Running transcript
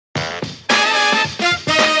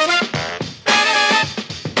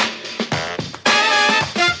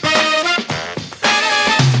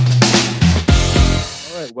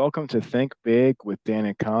welcome to Think Big with Dan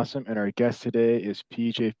and Qasim. And our guest today is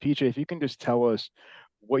PJ. PJ, if you can just tell us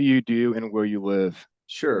what you do and where you live.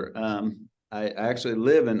 Sure. I actually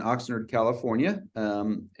live in Oxnard, California,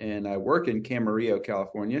 and I work in Camarillo,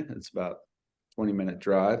 California. It's about a 20-minute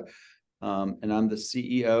drive. And I'm the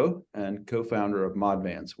CEO and co-founder of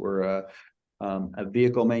ModVans. We're a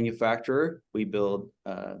vehicle manufacturer. We build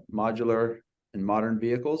modular and modern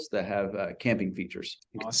vehicles that have camping features.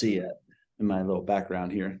 You can see it in my little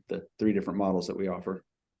background here, the 3 different models that we offer.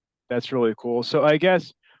 That's really cool. So I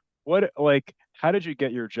guess how did you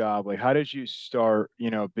get your job? Like, how did you start,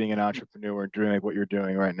 being an entrepreneur and doing like what you're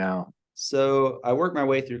doing right now? So I worked my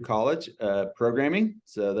way through college, programming.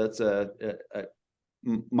 So that's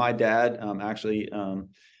my dad actually,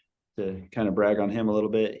 to kind of brag on him a little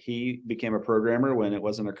bit, he became a programmer when it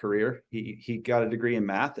wasn't a career. He got a degree in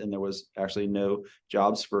math, and there was actually no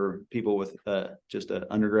jobs for people with just an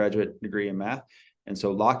undergraduate degree in math. And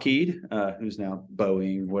so Lockheed, who's now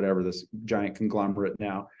Boeing, whatever, this giant conglomerate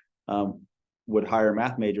now, would hire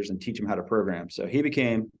math majors and teach them how to program. So he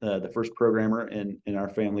became the first programmer in our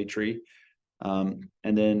family tree. And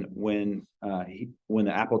then when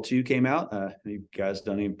the Apple II came out, you guys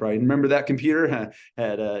don't even probably remember that computer.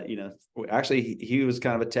 Actually he was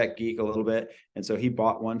kind of a tech geek a little bit, and so he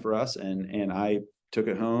bought one for us, and I took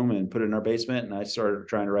it home and put it in our basement, and I started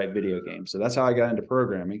trying to write video games. So that's how I got into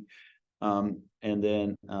programming. And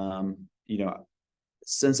then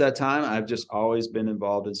since that time, I've just always been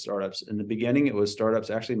involved in startups. In the beginning, it was startups.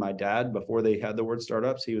 Actually, my dad, before they had the word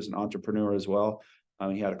startups, he was an entrepreneur as well.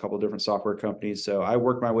 He had a couple of different software companies. So I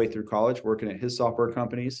worked my way through college working at his software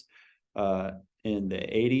companies. In the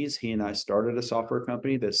 80s, he and I started a software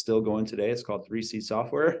company that's still going today. It's called 3C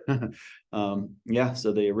Software.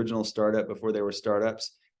 So the original startup before they were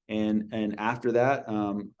startups. And after that,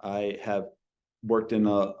 I have worked in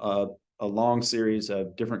a long series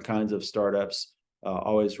of different kinds of startups,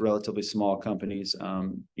 always relatively small companies,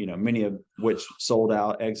 many of which sold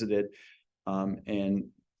out, exited, and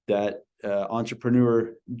that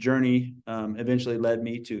entrepreneur journey eventually led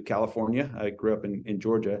me to California. I grew up in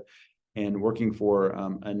Georgia, and working for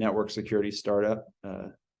a network security startup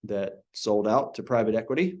that sold out to private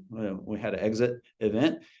equity. We had an exit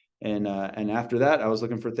event, and after that, I was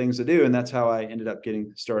looking for things to do, and that's how I ended up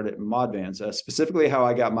getting started at ModVans. Specifically, how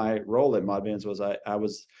I got my role at ModVans was I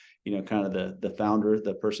was kind of the founder,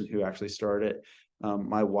 the person who actually started it.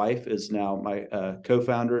 My wife is now my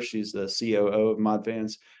co-founder. She's the COO of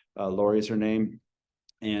ModVans. Lori is her name,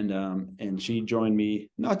 and she joined me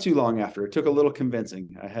not too long after. It took a little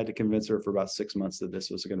convincing. I had to convince her for about 6 months that this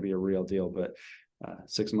was going to be a real deal, but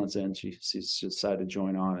 6 months in, she decided to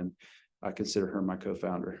join on, and I consider her my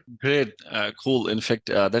co-founder. Great, cool. In fact,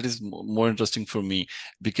 that is more interesting for me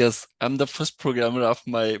because I'm the first programmer of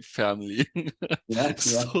my family. Yeah.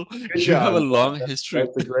 So Good you job. have a long history.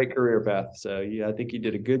 That's a great career path. So yeah, I think you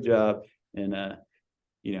did a good job in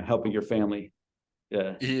helping your family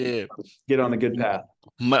Yeah. get on a good path.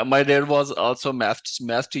 My dad was also a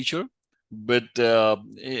math teacher, but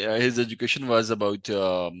his education was about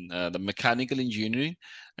the mechanical engineering,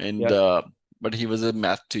 and Yep. but he was a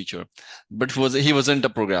math teacher, but he wasn't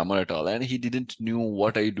a programmer at all, and he didn't knew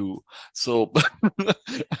what I do. So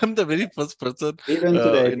I'm the very first person. Even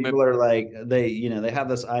today, people are like, they have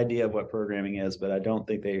this idea of what programming is, but I don't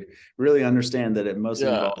think they really understand that it mostly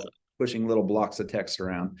involves pushing little blocks of text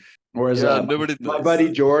around. Whereas nobody my knows. buddy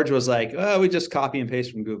George was like, oh, we just copy and paste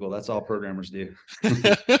from Google. That's all programmers do.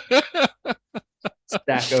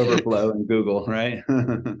 Stack Overflow in Google, right?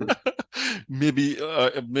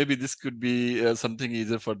 Maybe this could be something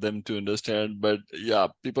easier for them to understand, but yeah,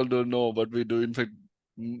 people don't know what we do. In fact,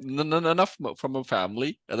 none of from a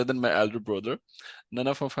family, other than my elder brother, none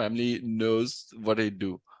of our family knows what I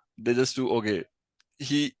do. They just do, okay,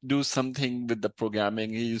 he do something with the programming,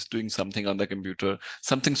 he is doing something on the computer,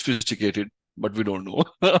 something sophisticated, but we don't know.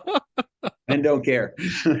 And don't care.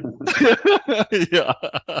 Yeah.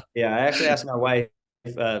 Yeah, I actually asked my wife,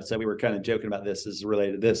 so we were kind of joking about this, is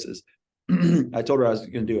related to this, is I told her I was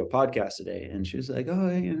going to do a podcast today, and she was like, oh,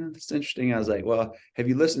 that's interesting. I was like, well, have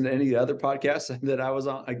you listened to any of the other podcasts that I was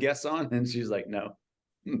on a guest on? And she's like, no.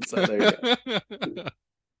 So there you go.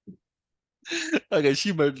 Okay,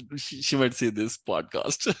 she might see this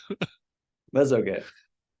podcast. That's okay.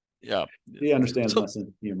 Yeah. He understands my sense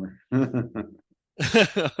of humor.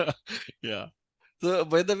 Yeah. So,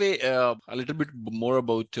 by the way, a little bit more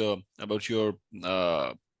about your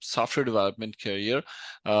software development career.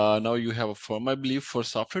 Now you have a firm, I believe, for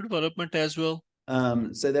software development as well.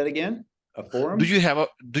 Say that again. A forum? Do you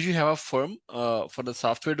have a firm for the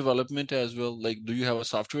software development as well? Like, do you have a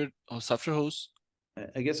software house?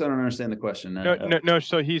 I guess I don't understand the question. No.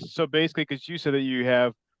 So basically, because you said that you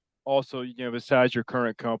have also, besides your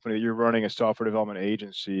current company, you're running a software development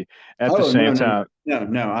agency at the Oh, same time.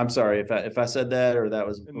 no. I'm sorry if I said that, or that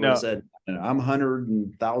was what I No, said. I'm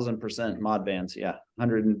 100,000% ModVans. Yeah,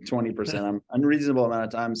 120%. I'm unreasonable amount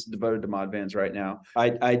of times devoted to ModVans right now. I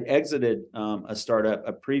exited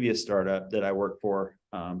a previous startup that I worked for,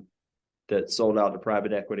 that sold out to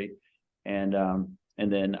private equity, and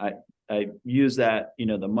then I used that,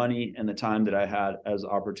 the money and the time that I had as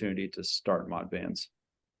opportunity to start ModVans.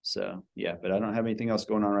 So yeah, but I don't have anything else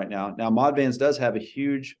going on right now. Now, ModVans does have a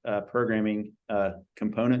huge programming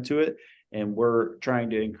component to it, and we're trying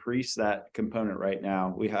to increase that component right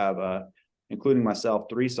now. We have, including myself,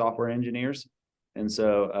 3 software engineers. And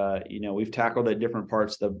so, we've tackled at different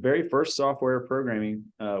parts. The very first software programming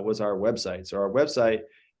was our website. So our website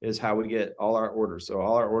is how we get all our orders. So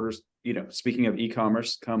all our orders, speaking of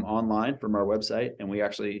e-commerce, come online from our website, and we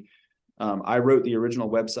actually I wrote the original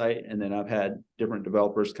website, and then I've had different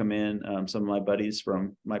developers come in, some of my buddies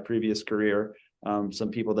from my previous career,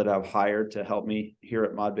 some people that I've hired to help me here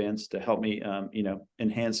at ModVans to help me,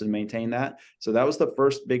 enhance and maintain that. So that was the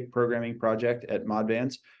first big programming project at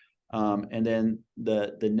ModVans. And then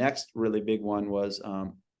the next really big one was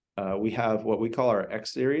we have what we call our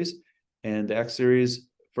X series, and the X series,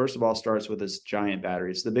 first of all, starts with this giant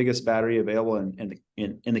battery. It's the biggest battery available in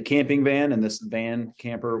the camping van, in this van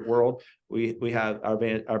camper world. We have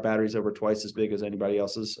our batteries over twice as big as anybody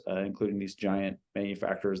else's, including these giant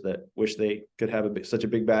manufacturers that wish they could have such a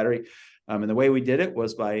big battery. And the way we did it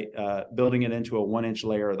was by building it into a 1-inch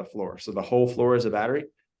layer of the floor. So the whole floor is a battery,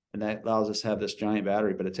 and that allows us to have this giant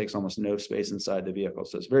battery, but it takes almost no space inside the vehicle.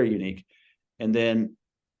 So it's very unique. And then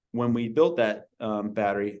when we built that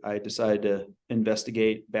battery, I decided to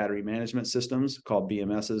investigate battery management systems called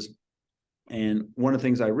BMSs. And one of the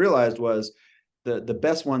things I realized was the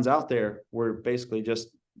best ones out there were basically just,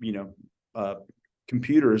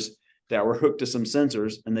 computers that were hooked to some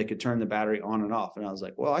sensors, and they could turn the battery on and off. And I was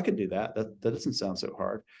like, well, I could do that. That doesn't sound so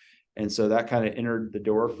hard. And so that kind of entered the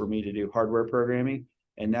door for me to do hardware programming.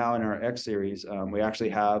 And now in our X series, we actually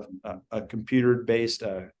have a computer-based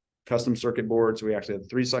custom circuit boards. We actually have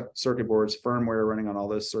 3 circuit boards, firmware running on all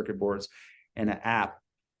those circuit boards, and an app.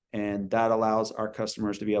 And that allows our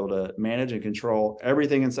customers to be able to manage and control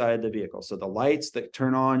everything inside the vehicle. So the lights that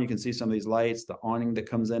turn on, you can see some of these lights, the awning that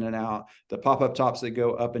comes in and out, the pop-up tops that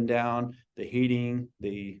go up and down, the heating,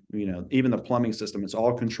 even the plumbing system. It's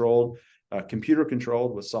all controlled, computer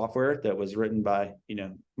controlled with software that was written by,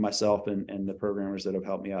 myself and the programmers that have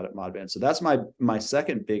helped me out at ModVans. So that's my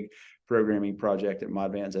second big programming project at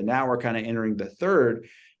ModVans. And now we're kind of entering the third,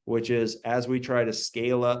 which is, as we try to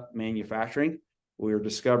scale up manufacturing, we're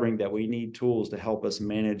discovering that we need tools to help us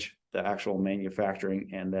manage the actual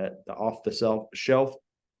manufacturing, and that the off-the-shelf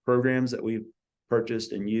programs that we've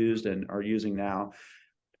purchased and used and are using now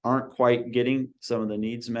aren't quite getting some of the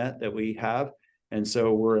needs met that we have. And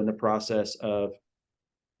so we're in the process of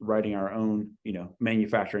writing our own,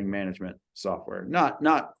 manufacturing management software. Not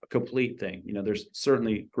a complete thing. There's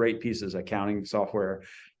certainly great pieces, accounting software,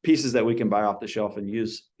 pieces that we can buy off the shelf and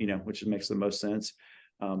use, which makes the most sense.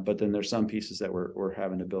 But then there's some pieces that we're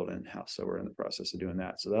having to build in-house. So we're in the process of doing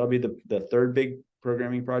that. So that'll be the third big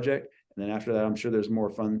programming project. And then after that, I'm sure there's more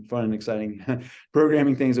fun and exciting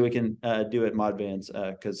programming things that we can do at ModVans.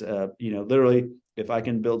 Because literally, if I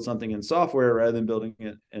can build something in software rather than building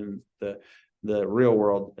it in the real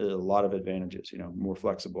world, a lot of advantages. More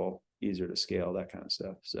flexible, easier to scale, that kind of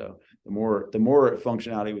stuff. So the more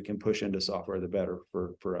functionality we can push into software, the better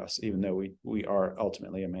for us, even though we are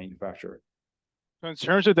ultimately a manufacturer. So in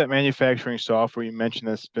terms of that manufacturing software, you mentioned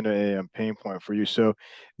that's been a pain point for you. So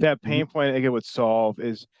that pain point I think it would solve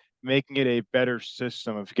is making it a better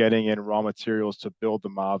system of getting in raw materials to build the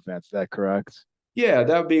ModVans. Is that correct? Yeah,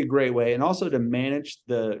 that would be a great way. And also to manage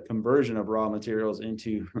the conversion of raw materials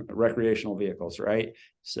into recreational vehicles, right?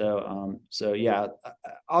 So yeah,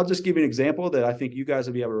 I'll just give you an example that I think you guys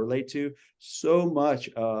will be able to relate to. So much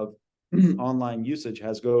of online usage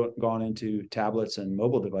has gone into tablets and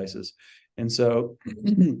mobile devices. And so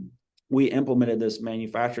we implemented this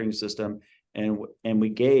manufacturing system, and we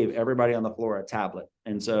gave everybody on the floor a tablet.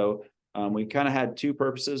 And so we kind of had 2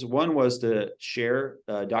 purposes. One was to share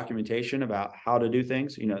documentation about how to do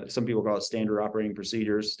things. Some people call it standard operating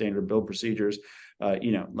procedures, standard build procedures,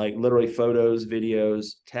 like literally photos,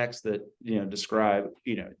 videos, text that, describe,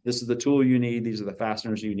 this is the tool you need. These are the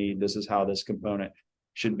fasteners you need. This is how this component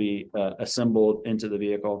should be assembled into the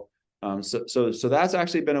vehicle. So that's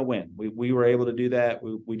actually been a win. We were able to do that.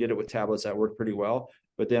 We did it with tablets. That worked pretty well.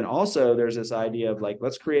 But then also there's this idea of like,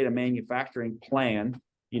 let's create a manufacturing plan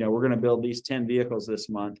we're going to build these 10 vehicles this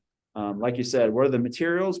month. Like you said, what are the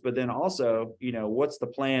materials, but then also, what's the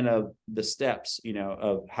plan of the steps,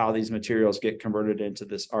 of how these materials get converted into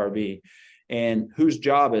this RV, and whose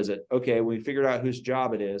job is it? Okay, we figured out whose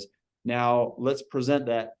job it is. Now let's present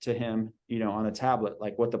that to him, on a tablet,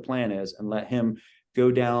 like what the plan is, and let him go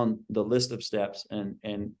down the list of steps and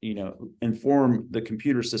inform the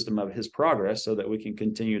computer system of his progress so that we can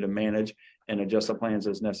continue to manage and adjust the plans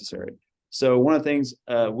as necessary. So one of the things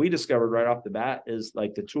we discovered right off the bat is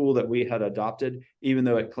like the tool that we had adopted, even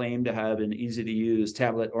though it claimed to have an easy to use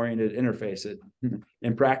tablet oriented interface,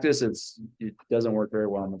 in practice, it doesn't work very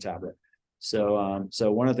well on the tablet. So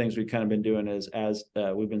one of the things we've kind of been doing is as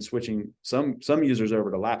we've been switching some users over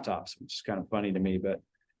to laptops, which is kind of funny to me, but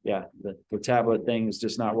yeah, the tablet thing is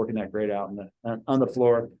just not working that great out on the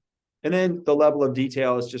floor. And then the level of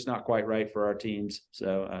detail is just not quite right for our teams.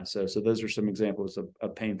 So those are some examples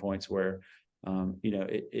of pain points where,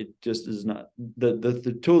 it just is not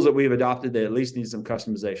the tools that we've adopted. They at least need some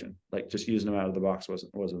customization. Like just using them out of the box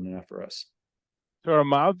wasn't enough for us. So are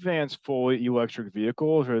ModVans fully electric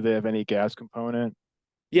vehicles, or do they have any gas component?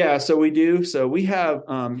 Yeah, so we do. So we have,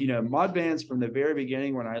 ModVans from the very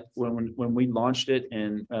beginning when we launched it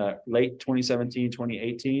in late 2017,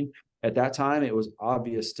 2018. At that time, it was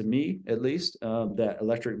obvious to me, at least, that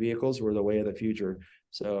electric vehicles were the way of the future.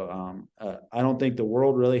 So I don't think the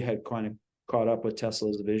world really had kind of caught up with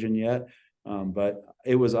Tesla's vision yet, but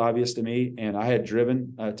it was obvious to me. And I had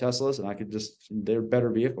driven Teslas, and they're better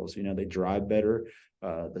vehicles. They drive better.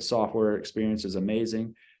 The software experience is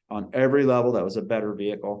amazing. On every level, that was a better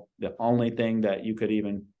vehicle. The only thing that you could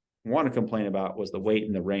even want to complain about was the weight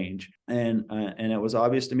and the range. And it was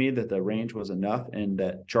obvious to me that the range was enough, and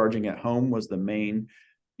that charging at home was the main,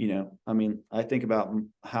 I think about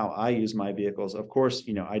how I use my vehicles. Of course,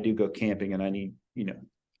 I do go camping, and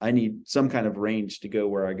I need some kind of range to go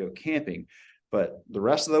where I go camping. But the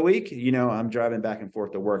rest of the week, I'm driving back and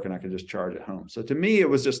forth to work, and I could just charge at home. So to me, it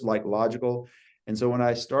was just like logical. And so when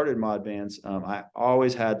I started ModVans, I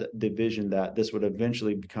always had the vision that this would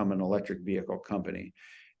eventually become an electric vehicle company.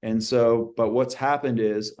 And so, but what's happened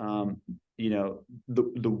is, the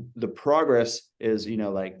progress is,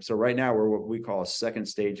 so right now we're what we call a second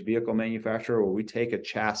stage vehicle manufacturer, where we take a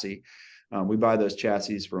chassis, we buy those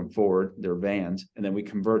chassis from Ford, they're vans, and then we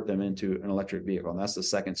convert them into an electric vehicle. And that's the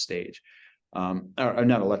second stage, or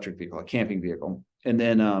not electric vehicle, a camping vehicle. And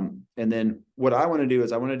then what I want to do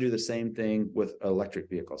is I want to do the same thing with electric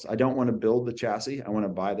vehicles. I don't want to build the chassis. I want to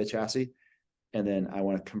buy the chassis, and then I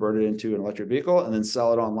want to convert it into an electric vehicle and then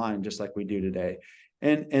sell it online, just like we do today.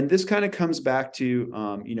 And this kind of comes back to,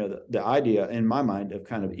 the idea in my mind of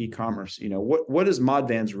kind of e-commerce. What is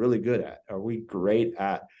ModVans really good at? Are we great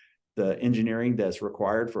at the engineering that's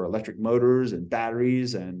required for electric motors and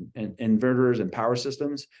batteries and inverters and power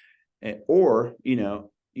systems? Or,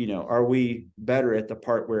 are we better at the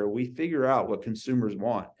part where we figure out what consumers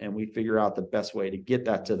want, and we figure out the best way to get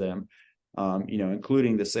that to them,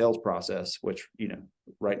 including the sales process, which,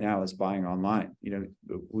 right now is buying online.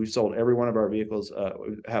 We've sold every one of our vehicles.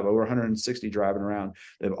 We have over 160 driving around.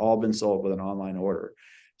 They've all been sold with an online order.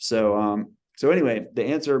 So anyway,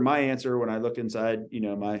 my answer when I look inside,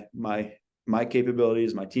 my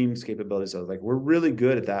capabilities, my team's capabilities, I was like, we're really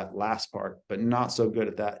good at that last part, but not so good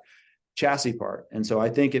at that chassis part. And so I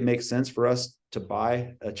think it makes sense for us to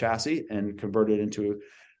buy a chassis and convert it into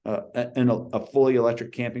a fully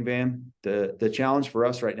electric camping van. The challenge for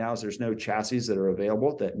us right now is there's no chassis that are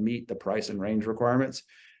available that meet the price and range requirements,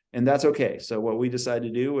 and that's okay. So what we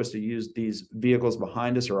decided to do was to use these vehicles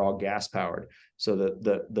behind us are all gas powered. So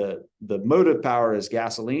the motive power is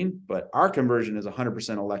gasoline, but our conversion is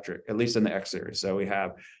 100% electric, at least in the X series. So we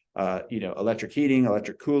have electric heating,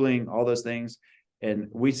 electric cooling, all those things. And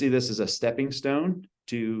we see this as a stepping stone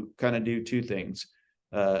to kind of do two things.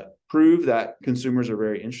 Prove that consumers are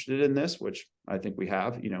very interested in this, which I think we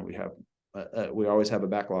have. We always have a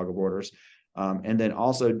backlog of orders. And then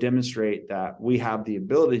also demonstrate that we have the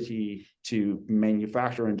ability to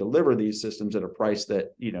manufacture and deliver these systems at a price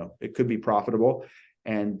that, it could be profitable.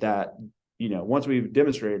 And that, once we've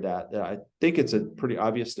demonstrated that, I think it's a pretty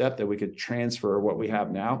obvious step that we could transfer what we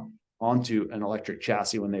have now onto an electric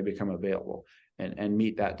chassis when they become available, and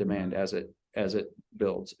meet that demand as it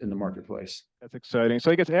builds in the marketplace. That's exciting. So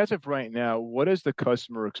I guess as of right now, what does the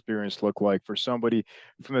customer experience look like for somebody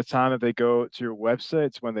from the time that they go to your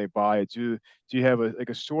websites when they buy it? Do you have a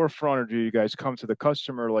storefront, or do you guys come to the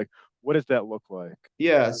customer? Like, what does that look like?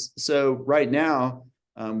 Yes. So right now,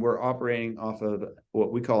 we're operating off of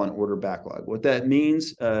what we call an order backlog. What that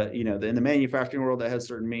means, in the manufacturing world, that has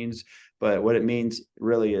certain means, but what it means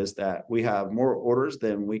really is that we have more orders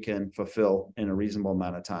than we can fulfill in a reasonable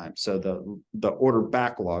amount of time. So the order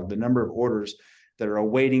backlog, the number of orders that are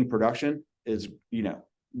awaiting production is,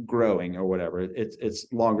 growing or whatever. It's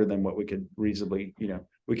longer than what we could reasonably,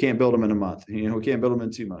 we can't build them in a month. We can't build them in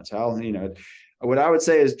 2 months. What I would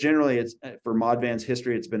say is generally it's for ModVans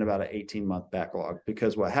history, it's been about an 18-month backlog,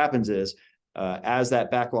 because what happens is as that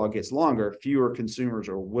backlog gets longer, fewer consumers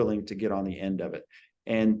are willing to get on the end of it.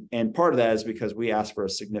 And part of that is because we ask for a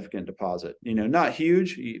significant deposit, not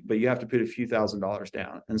huge, but you have to put a few $1,000s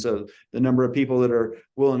down. And so the number of people that are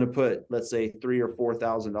willing to put, let's say, $3,000 or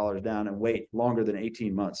 $4,000 down and wait longer than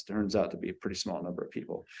 18 months turns out to be a pretty small number of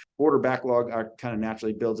people. Order backlog kind of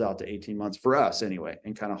naturally builds out to 18 months for us anyway,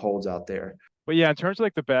 and kind of holds out there. But yeah, in terms of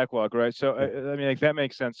like the backlog, right? So I mean, like that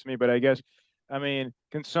makes sense to me. But I guess, I mean,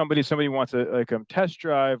 can somebody wants to like test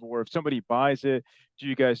drive, or if somebody buys it, do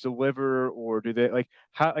you guys deliver, or do they like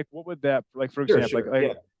how like what would that like for example Sure, like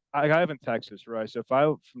yeah. I live in Texas, right? So if I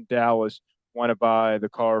from Dallas want to buy the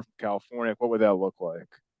car from California, what would that look like?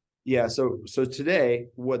 Yeah. So today,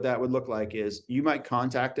 what that would look like is you might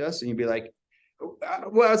contact us and you'd be like,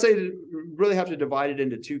 well, I'd say really have to divide it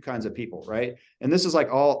into two kinds of people, right? And this is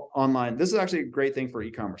like all online. This is actually a great thing for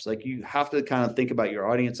e-commerce. Like you have to kind of think about your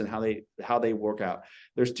audience and how they work out.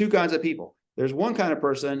 There's two kinds of people. There's one kind of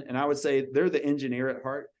person, and I would say they're the engineer at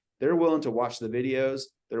heart. They're willing to watch the videos.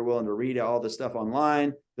 They're willing to read all the stuff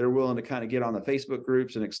online. They're willing to kind of get on the Facebook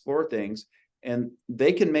groups and explore things. And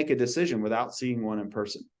they can make a decision without seeing one in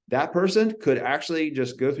person. That person could actually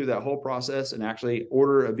just go through that whole process and actually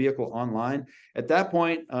order a vehicle online. At that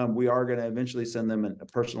point, we are going to eventually send them a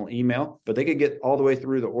personal email, but they could get all the way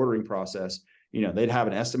through the ordering process. They'd have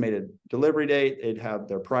an estimated delivery date, they'd have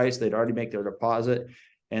their price, they'd already make their deposit.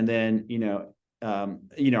 And then,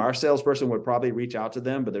 our salesperson would probably reach out to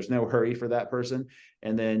them, but there's no hurry for that person.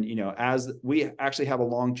 And then, as we actually have a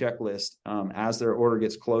long checklist, as their order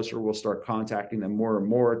gets closer, we'll start contacting them more and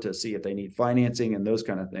more to see if they need financing and those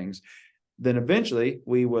kind of things. Then eventually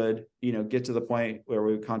we would, get to the point where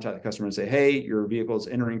we would contact the customer and say, hey, your vehicle is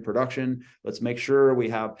entering production. Let's make sure we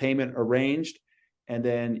have payment arranged. And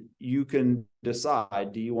then you can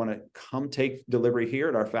decide, do you want to come take delivery here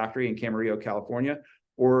at our factory in Camarillo, California?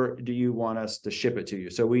 Or do you want us to ship it to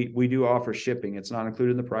you? So we do offer shipping. It's not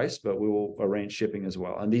included in the price, but we will arrange shipping as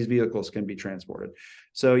well. And these vehicles can be transported.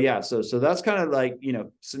 So yeah, so that's kind of like,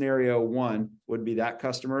 scenario one would be that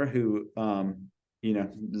customer who,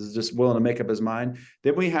 is just willing to make up his mind.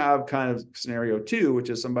 Then we have kind of scenario two,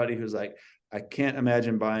 which is somebody who's like, I can't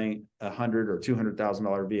imagine buying $100,000 or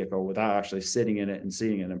 $200,000 vehicle without actually sitting in it and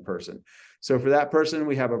seeing it in person. So for that person,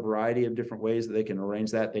 we have a variety of different ways that they can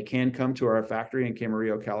arrange that. They can come to our factory in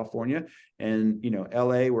Camarillo, California, and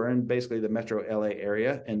LA. We're in basically the metro LA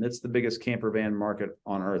area, and it's the biggest camper van market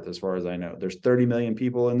on earth, as far as I know. There's 30 million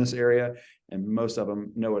people in this area, and most of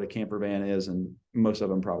them know what a camper van is, and most of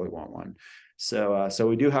them probably want one. So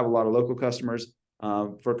we do have a lot of local customers.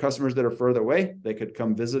 For customers that are further away, they could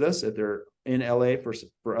come visit us if they're in LA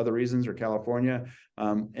for other reasons, or California.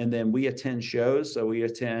 And then we attend shows. So we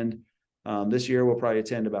attend, this year, we'll probably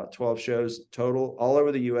attend about 12 shows total all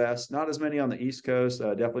over the US, not as many on the East Coast,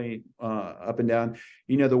 definitely up and down.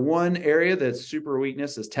 The one area that's super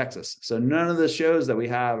weakness is Texas. So none of the shows that we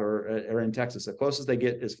have are in Texas. The closest they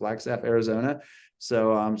get is Flagstaff, Arizona.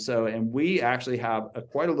 And we actually have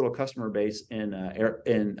quite a little customer base in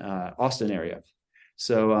Austin area.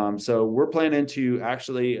 So we're planning to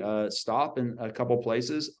actually stop in a couple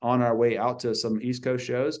places on our way out to some East Coast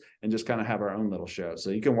shows and just kind of have our own little show.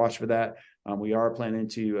 So you can watch for that. We are planning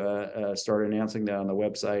to start announcing that on the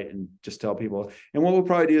website and just tell people. And what we'll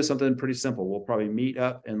probably do is something pretty simple. We'll probably meet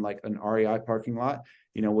up in like an REI parking lot.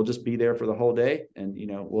 We'll just be there for the whole day, and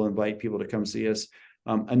we'll invite people to come see us.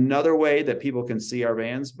 Another way that people can see our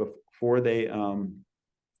vans before they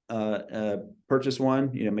purchase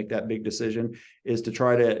one, make that big decision, is to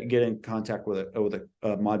try to get in contact with a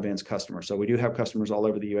ModVans customer. So we do have customers all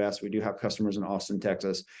over the US. We do have customers in Austin,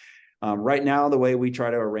 Texas. Right now, the way we try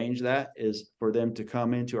to arrange that is for them to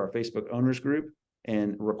come into our Facebook owners group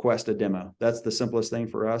and request a demo. That's the simplest thing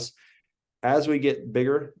for us. As we get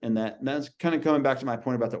bigger, and that's kind of coming back to my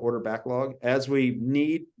point about the order backlog, as we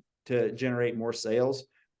need to generate more sales,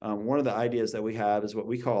 one of the ideas that we have is what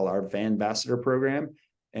we call our Van Ambassador program.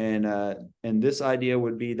 And this idea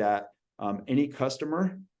would be that any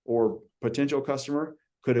customer or potential customer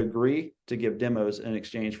could agree to give demos in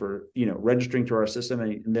exchange for registering to our system,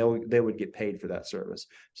 and they would get paid for that service.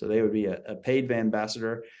 So they would be a paid Van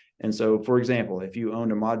Ambassador. And so, for example, if you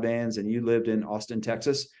owned a ModVans and you lived in Austin,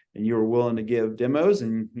 Texas, and you were willing to give demos,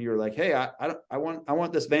 and you're like, hey, I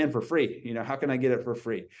want this van for free. You know, how can I get it for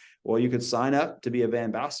free? Well, you could sign up to be a van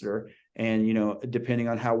ambassador, and you know, depending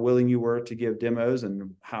on how willing you were to give demos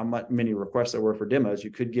and how many requests there were for demos,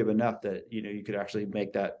 you could give enough that you know you could actually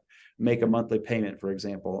make a monthly payment, for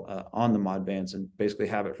example, on the ModVans, and basically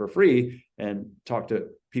have it for free and talk to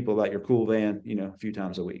people about your cool van, you know, a few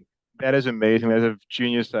times a week. That is amazing. That's a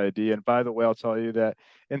genius idea. And by the way, I'll tell you that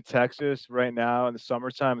in Texas right now in the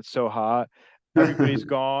summertime, it's so hot. Everybody's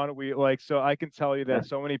gone. We like, so I can tell you that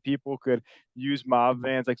so many people could use mob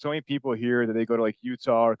vans. Like so many people here that they go to like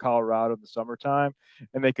Utah or Colorado in the summertime,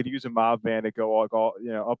 and they could use a mob van to go all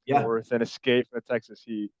you know, up Yeah. north and escape from the Texas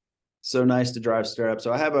heat. So nice to drive startup.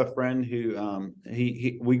 So I have a friend who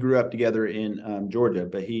we grew up together in Georgia,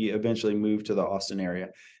 but he eventually moved to the Austin area.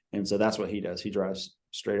 And so that's what he does. He drives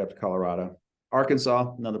straight up to Colorado.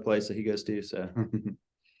 Arkansas, another place that he goes to. So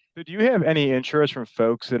So do you have any interest from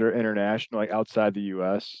folks that are international, like outside the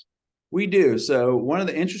US? we do. So one of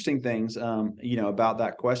the interesting things, you know, about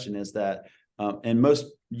that question is that, and most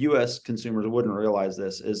U.S. consumers wouldn't realize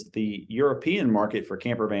this, is the European market for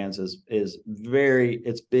camper vans is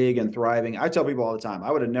it's big and thriving. I tell people all the time,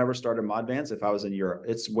 I would have never started ModVans if I was in Europe.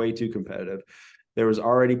 It's way too competitive. There was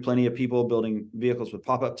already plenty of people building vehicles with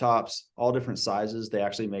pop-up tops, all different sizes. They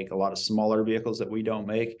actually make a lot of smaller vehicles that we don't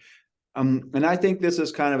make. And I think this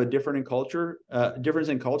is kind of a difference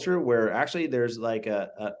in culture where actually there's like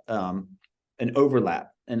an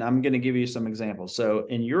overlap. And I'm going to give you some examples. So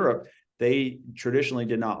in Europe, they traditionally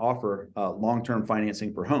did not offer long-term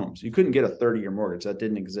financing for homes. You couldn't get a 30-year mortgage. That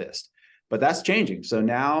didn't exist. But that's changing. So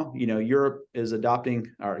now, you know, Europe is adopting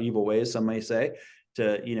our evil ways, some may say,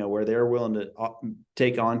 to, you know, where they're willing to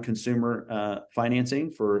take on consumer financing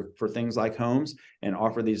for things like homes and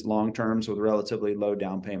offer these long terms with relatively low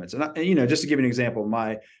down payments. And you know, just to give you an example,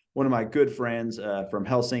 one of my good friends from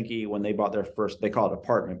Helsinki, when they bought their first, they call it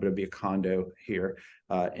apartment, but it'd be a condo here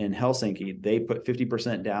in Helsinki, they put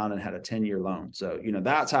 50% down and had a 10-year loan. So, you know,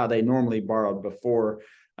 that's how they normally borrowed before,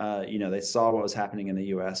 you know, they saw what was happening in the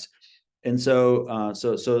US. And so,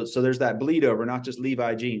 so there's that bleed over, not just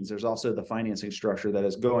Levi jeans. There's also the financing structure that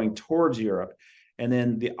is going towards Europe. And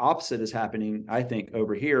then the opposite is happening, I think,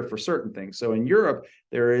 over here for certain things. So in Europe,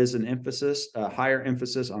 there is an emphasis, a higher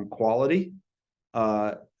emphasis on quality,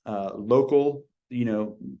 local, you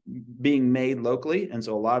know, being made locally. And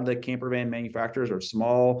so a lot of the camper van manufacturers are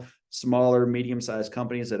smaller, medium-sized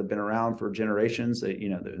companies that have been around for generations. That, you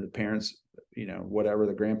know, the parents, you know, whatever,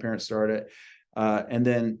 the grandparents started. And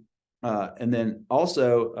then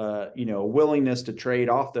also, you know, willingness to trade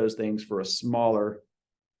off those things for a smaller,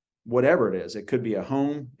 whatever it is. It could be a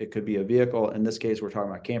home, it could be a vehicle. In this case, we're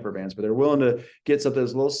talking about camper vans, but they're willing to get something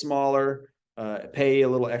that's a little smaller, pay a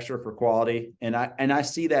little extra for quality. And I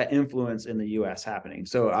see that influence in the US happening.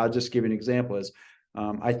 So I'll just give you an example is,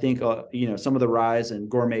 I think, you know, some of the rise in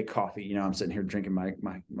gourmet coffee, you know, I'm sitting here drinking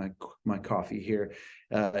my coffee here,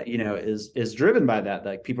 you know, is driven by that.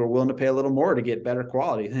 Like people are willing to pay a little more to get better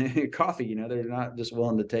quality coffee. You know, they're not just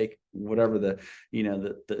willing to take whatever the, you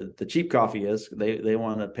know, the cheap coffee is. They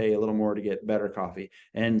want to pay a little more to get better coffee.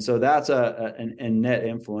 And so that's a net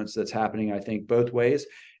influence that's happening, I think, both ways.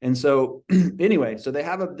 And so anyway, so they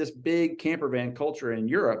have this big camper van culture in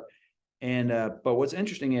Europe. And but what's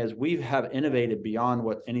interesting is we have innovated beyond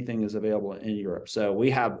what anything is available in Europe. So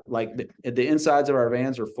we have like the insides of our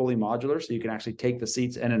vans are fully modular, so you can actually take the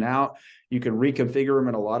seats in and out. You can reconfigure them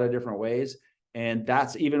in a lot of different ways, and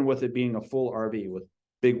that's even with it being a full RV with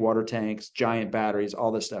big water tanks, giant batteries,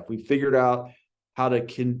 all this stuff. We figured out how to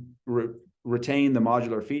retain the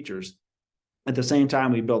modular features. At the same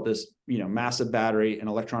time, we built this, you know, massive battery and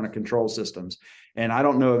electronic control systems. And I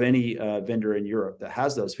don't know of any vendor in Europe that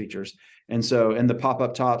has those features. And so, and the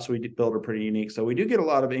pop-up tops we build are pretty unique. So we do get a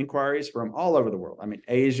lot of inquiries from all over the world. I mean,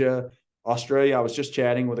 Asia, Australia. I was just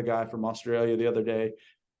chatting with a guy from Australia the other day.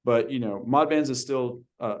 But, you know, ModVans is still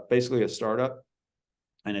basically a startup.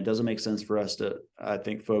 And it doesn't make sense for us to, I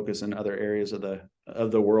think, focus in other areas of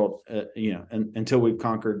the world, you know, until we've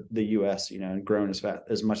conquered the U.S., you know, and grown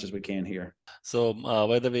as much as we can here. So,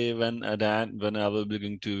 by the way, when Dan, when I will be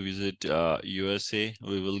going to visit USA,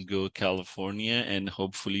 we will go California, and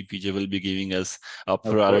hopefully PJ will be giving us a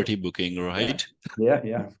priority booking, right?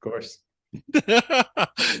 Yeah, of course.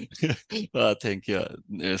 Thank you.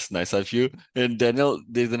 It's nice of you. And Daniel,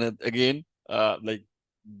 there's again, like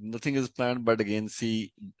nothing is planned, but again,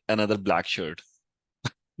 see another black shirt.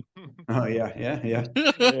 Oh yeah. Yeah,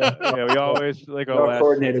 we always like all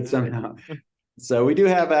coordinated somehow. So we do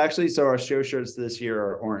have actually, so our show shirts this year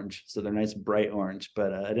are orange. So they're nice, bright orange,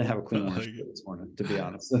 but I didn't have a clean orange shirt this morning, to be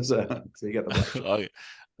honest. So you got the black shirt. Okay.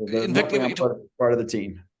 So In fact, luckily I'm part of the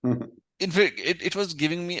team. it was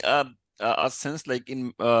giving me a sense like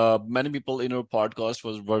in many people in our podcast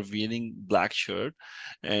were wearing black shirt,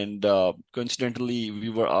 and coincidentally we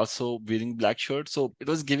were also wearing black shirt, so it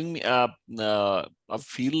was giving me a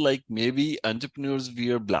feel like maybe entrepreneurs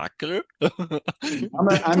wear black color.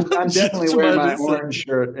 I'm definitely To wearing my my research. orange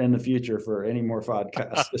shirt in the future for any more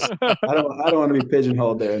podcasts. I don't want to be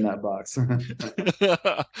pigeonholed there in that box.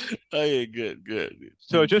 Okay, good.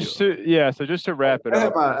 So Thank just you. to yeah, so just to wrap it I have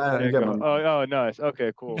up, my, I yeah, got go. my, Oh, nice.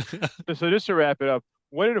 Okay, cool. So just to wrap it up,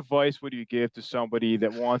 what advice would you give to somebody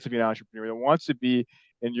that wants to be an entrepreneur, that wants to be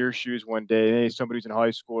in your shoes one day, maybe somebody who's in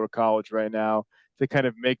high school or college right now, to kind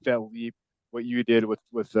of make that leap, what you did with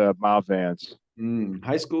ModVans?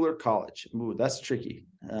 high school or college? Ooh, that's tricky.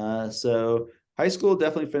 So high school,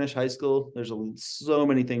 definitely finish high school. There's so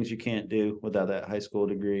many things you can't do without that high school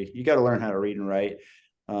degree. You got to learn how to read and write.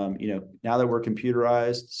 Now that we're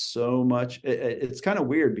computerized so much, it's kind of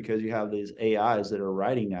weird because you have these AIs that are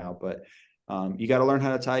writing now, but you got to learn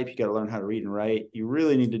how to type. You got to learn how to read and write. You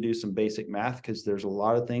really need to do some basic math because there's a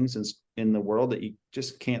lot of things in the world that you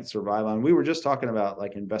just can't survive on. We were just talking about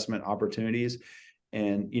like investment opportunities.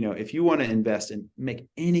 And, if you want to invest and make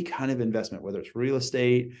any kind of investment, whether it's real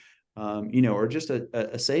estate, or just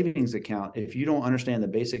a savings account, if you don't understand the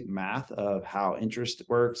basic math of how interest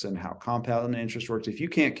works and how compound interest works, if you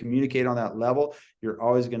can't communicate on that level, you're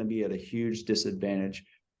always going to be at a huge disadvantage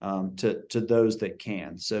to those that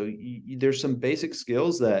can. So there's some basic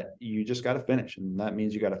skills that you just got to finish. And that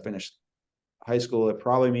means you got to finish high school. It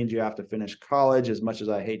probably means you have to finish college, as much as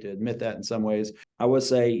I hate to admit that in some ways. I would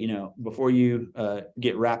say, before you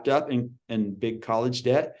get wrapped up in big college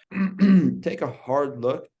debt, take a hard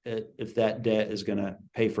look at if that debt is going to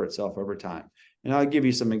pay for itself over time. And I'll give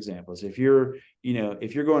you some examples. If you're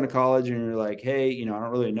going to college and you're like, hey, I don't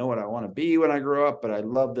really know what I want to be when I grow up, but I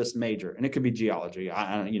love this major, and it could be geology,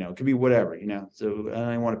 it could be whatever, so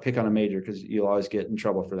I don't want to pick on a major because you'll always get in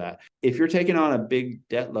trouble for that. If you're taking on a big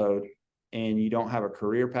debt load and you don't have a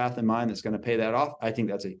career path in mind that's going to pay that off, I think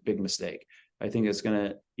that's a big mistake. I think it's going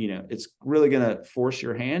to, it's really going to force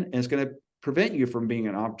your hand, and it's going to prevent you from being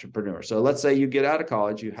an entrepreneur. So let's say you get out of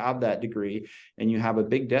college, you have that degree, and you have a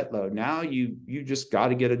big debt load. Now you just got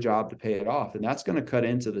to get a job to pay it off. And that's going to cut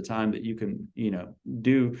into the time that you can,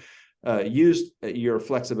 use your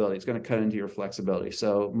flexibility. It's going to cut into your flexibility.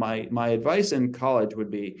 So my advice in college would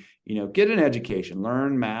be, get an education,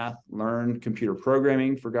 learn math, learn computer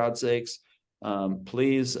programming, for God's sakes.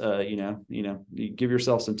 Please, give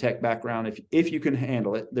yourself some tech background if you can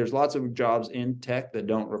handle it. There's lots of jobs in tech that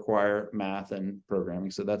don't require math and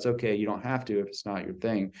programming, so that's okay. You don't have to if it's not your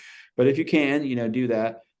thing, but if you can, do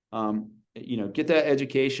that. Get that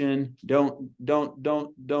education. Don't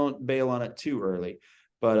bail on it too early.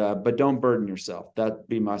 But don't burden yourself. That'd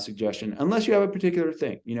be my suggestion, unless you have a particular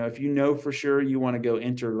thing. If you know for sure you want to go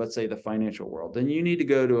enter, let's say, the financial world, then you need to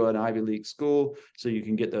go to an Ivy League school so you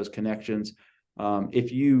can get those connections.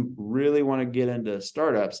 If you really want to get into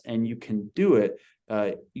startups and you can do it,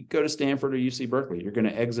 you go to Stanford or UC Berkeley. You're going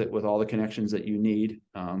to exit with all the connections that you need.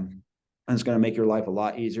 And it's going to make your life a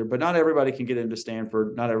lot easier. But not everybody can get into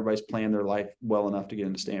Stanford. Not everybody's planned their life well enough to get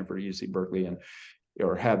into Stanford or UC Berkeley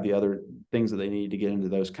or have the other things that they need to get into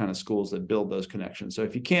those kind of schools that build those connections. So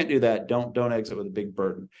if you can't do that, don't exit with a big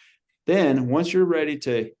burden. Then once you're ready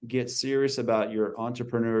to get serious about your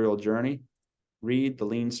entrepreneurial journey, read The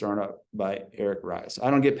Lean Startup by Eric Ries. I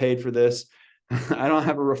don't get paid for this. I don't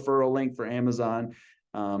have a referral link for Amazon.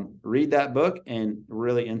 Read that book and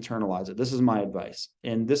really internalize it. This is my advice.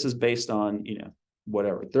 And this is based on,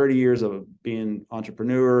 30 years of being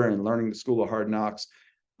entrepreneur and learning the school of hard knocks.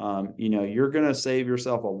 You're going to save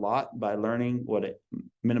yourself a lot by learning what a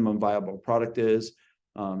minimum viable product is,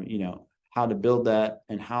 how to build that,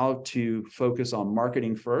 and how to focus on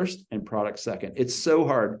marketing first and product second. It's so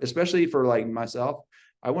hard, especially for like myself.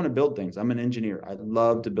 I want to build things. I'm an engineer. I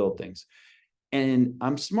love to build things, and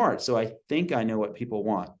I'm smart. So I think I know what people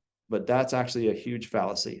want, but that's actually a huge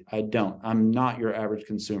fallacy. I don't. I'm not your average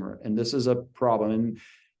consumer. And this is a problem. And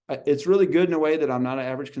it's really good in a way that I'm not an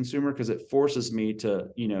average consumer, because it forces me to,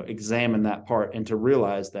 examine that part and to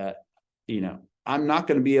realize that, I'm not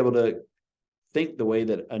going to be able to think the way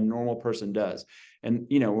that a normal person does. And,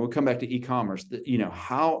 when we come back to e-commerce,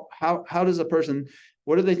 how does a person,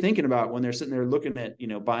 what are they thinking about when they're sitting there looking at,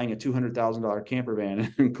 buying a $200,000 camper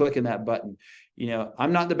van and clicking that button?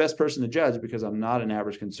 I'm not the best person to judge because I'm not an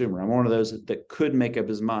average consumer. I'm one of those that could make up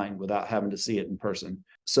his mind without having to see it in person.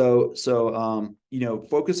 Focusing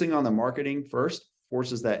on the marketing first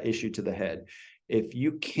forces that issue to the head. If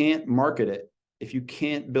you can't market it, if you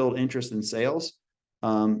can't build interest in sales,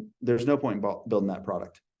 there's no point in building that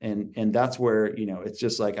product. And that's where, it's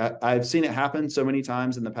just like, I've seen it happen so many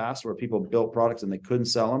times in the past where people built products and they couldn't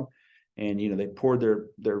sell them. And, they poured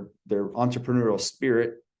their entrepreneurial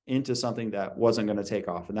spirit into something that wasn't going to take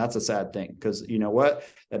off. And that's a sad thing, because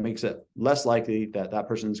that makes it less likely that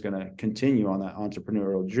person is going to continue on that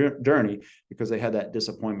entrepreneurial journey, because they had that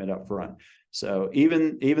disappointment up front. So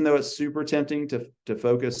even though it's super tempting to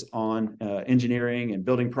focus on engineering and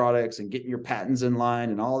building products and getting your patents in line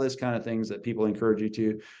and all this kind of things that people encourage you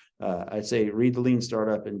to, I'd say read the Lean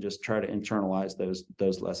Startup and just try to internalize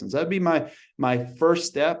those lessons. That'd be my first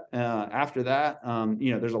step. After that,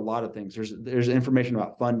 there's a lot of things. There's information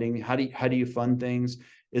about funding. How do you fund things?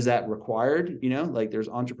 Is that required? Like there's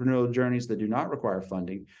entrepreneurial journeys that do not require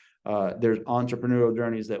funding. There's entrepreneurial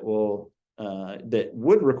journeys that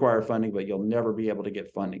would require funding, but you'll never be able to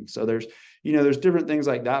get funding. So there's different things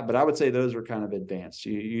like that. But I would say those are kind of advanced.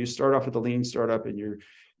 You start off with the Lean Startup, and you're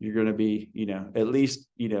going to be, at least,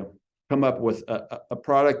 come up with a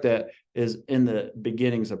product that is in the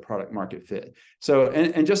beginnings of product market fit. So,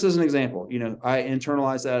 and just as an example, I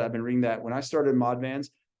internalized that. I've been reading that. When I started ModVans,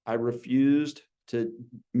 I refused to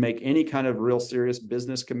make any kind of real serious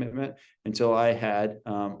business commitment until I had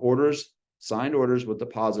signed orders with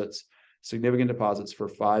significant deposits for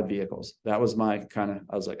 5 vehicles. That was I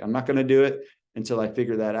was like, I'm not going to do it until I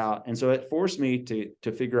figure that out. And so it forced me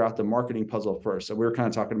to figure out the marketing puzzle first. So we were kind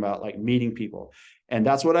of talking about like meeting people. And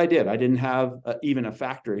that's what I did. I didn't have even a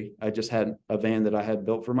factory. I just had a van that I had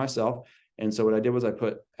built for myself. And so what I did was I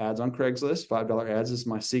put ads on Craigslist. $5 ads is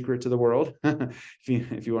my secret to the world.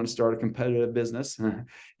 if you want to start a competitive business.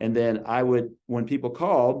 And then when people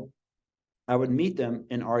called, I would meet them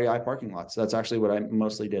in REI parking lots. That's actually what I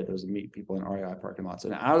mostly did, was meet people in REI parking lots.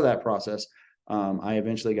 And out of that process, I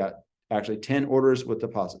eventually got 10 orders with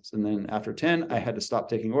deposits. And then after 10, I had to stop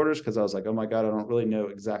taking orders, because I was like, oh my God, I don't really know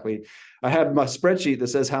exactly. I have my spreadsheet that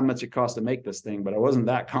says how much it costs to make this thing, but I wasn't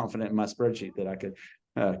that confident in my spreadsheet that I could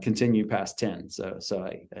continue past 10. So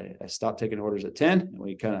I stopped taking orders at 10, and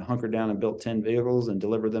we kind of hunkered down and built 10 vehicles and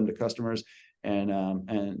delivered them to customers. And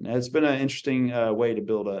it's been an interesting way to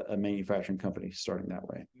build a manufacturing company, starting that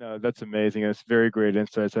way. No, that's amazing. It's very great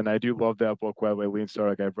insights. And I do love that book, by the way, Lean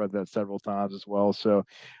Startup. I've read that several times as well. So,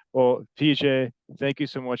 well, PJ, thank you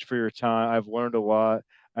so much for your time. I've learned a lot.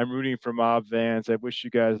 I'm rooting for ModVans. I wish you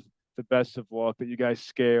guys the best of luck, that you guys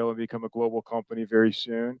scale and become a global company very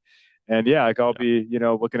soon. And yeah, like I'll be,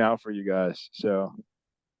 looking out for you guys. So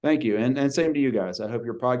thank you. And same to you guys. I hope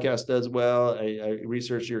your podcast does well. I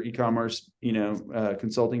researched your e-commerce,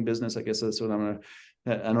 consulting business. I guess that's what I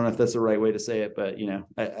don't know if that's the right way to say it, but,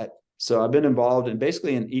 so I've been involved in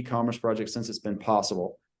basically an e-commerce project since it's been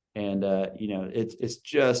possible. And, it's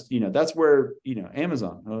just, that's where,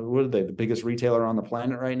 Amazon, what are they, the biggest retailer on the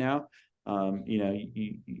planet right now?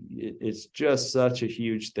 It's just such a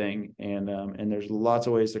huge thing, and there's lots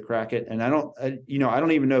of ways to crack it. And I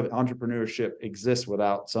don't even know if entrepreneurship exists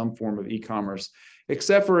without some form of e-commerce,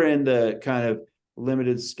 except for in the kind of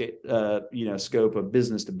limited scope of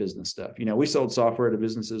business to business stuff. We sold software to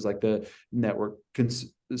businesses like the network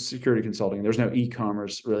security consulting. There's no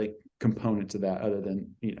e-commerce really component to that other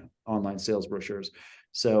than, online sales brochures.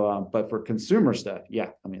 So, but for consumer stuff, yeah,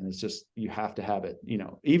 I mean, it's just, you have to have it,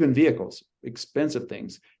 even vehicles, expensive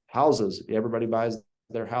things, houses, everybody buys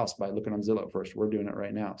their house by looking on Zillow first. We're doing it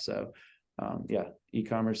right now. So, yeah,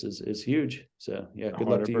 e-commerce is huge. So yeah, good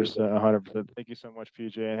luck to you. 100%. Thank you so much,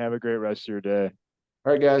 PJ, and have a great rest of your day.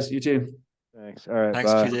 All right, guys, you too. Thanks. All right.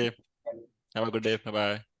 Thanks, bye. PJ. Have a good day.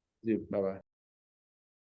 Bye-bye. Bye-bye.